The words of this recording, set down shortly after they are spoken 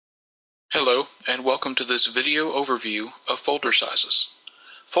Hello, and welcome to this video overview of folder sizes.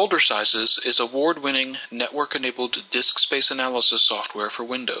 FolderSizes is award-winning network-enabled disk space analysis software for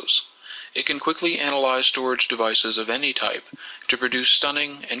Windows. It can quickly analyze storage devices of any type to produce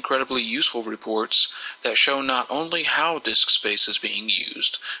stunning, incredibly useful reports that show not only how disk space is being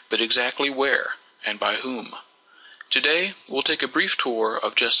used, but exactly where and by whom. Today, we'll take a brief tour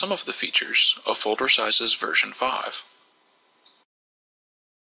of just some of the features of FolderSizes version 5.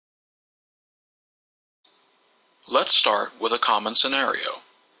 Let's start with a common scenario.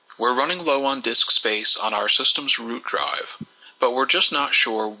 We're running low on disk space on our system's root drive, but we're just not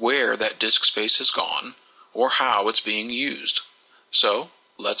sure where that disk space has gone or how it's being used. So,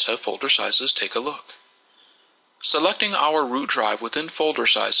 let's have FolderSizes take a look. Selecting our root drive within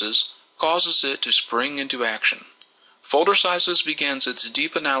FolderSizes causes it to spring into action. FolderSizes begins its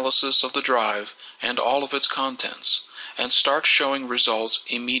deep analysis of the drive and all of its contents, and starts showing results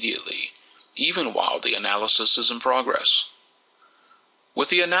immediately, even while the analysis is in progress. With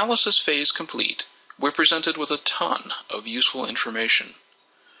the analysis phase complete, we're presented with a ton of useful information.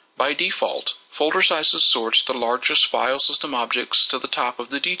 By default, FolderSizes sorts the largest file system objects to the top of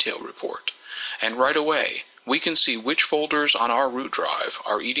the detail report, and right away, we can see which folders on our root drive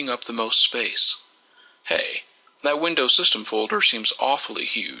are eating up the most space. Hey, that Windows System folder seems awfully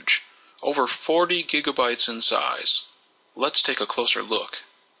huge, over 40 gigabytes in size. Let's take a closer look.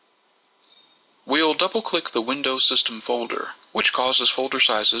 We'll double-click the Windows System folder, which causes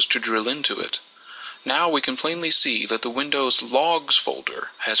FolderSizes to drill into it. Now we can plainly see that the Windows Logs folder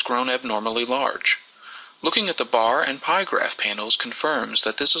has grown abnormally large. Looking at the bar and pie graph panels confirms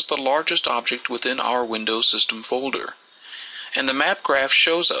that this is the largest object within our Windows System folder. And the map graph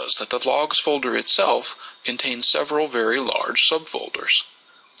shows us that the Logs folder itself contains several very large subfolders.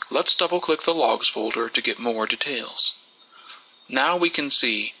 Let's double-click the Logs folder to get more details. Now we can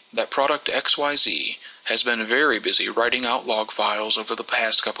see that Product XYZ has been very busy writing out log files over the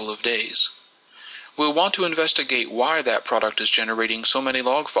past couple of days. We'll want to investigate why that product is generating so many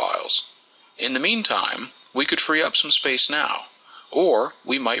log files. In the meantime, we could free up some space now, or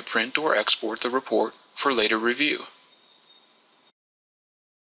we might print or export the report for later review.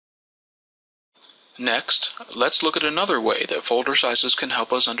 Next, let's look at another way that FolderSizes can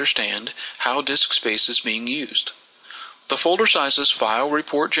help us understand how disk space is being used. The FolderSizes file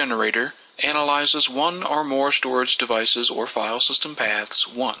report generator analyzes one or more storage devices or file system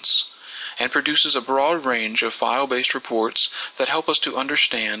paths once, and produces a broad range of file-based reports that help us to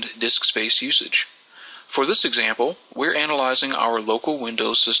understand disk space usage. For this example, we're analyzing our local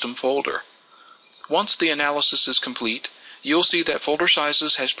Windows System folder. Once the analysis is complete, you'll see that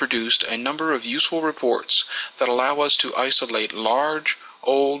FolderSizes has produced a number of useful reports that allow us to isolate large,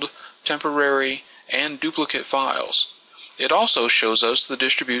 old, temporary, and duplicate files. It also shows us the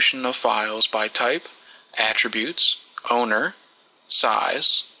distribution of files by type, attributes, owner,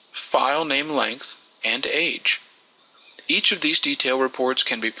 size, file name length, and age. Each of these detail reports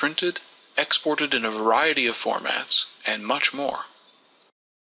can be printed, exported in a variety of formats, and much more.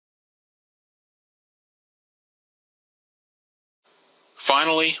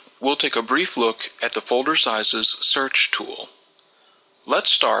 Finally, we'll take a brief look at the FolderSizes search tool.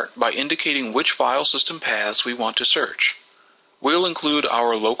 Let's start by indicating which file system paths we want to search. We'll include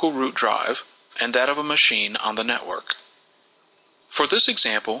our local root drive and that of a machine on the network. For this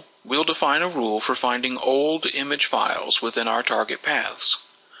example, we'll define a rule for finding old image files within our target paths.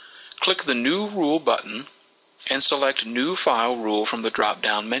 Click the New Rule button and select New File Rule from the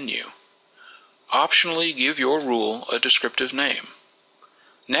drop-down menu. Optionally, give your rule a descriptive name.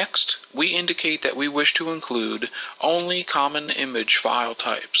 Next, we indicate that we wish to include only common image file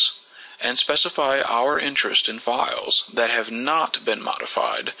types, and specify our interest in files that have not been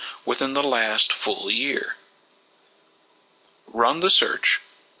modified within the last full year. Run the search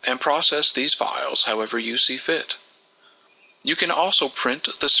and process these files however you see fit. You can also print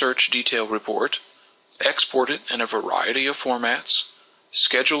the search detail report, export it in a variety of formats,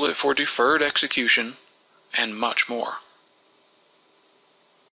 schedule it for deferred execution, and much more.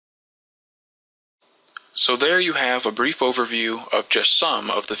 So there you have a brief overview of just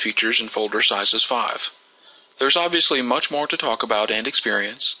some of the features in FolderSizes 5. There's obviously much more to talk about and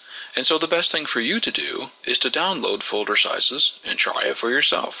experience, and so the best thing for you to do is to download FolderSizes and try it for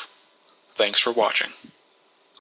yourself. Thanks for watching.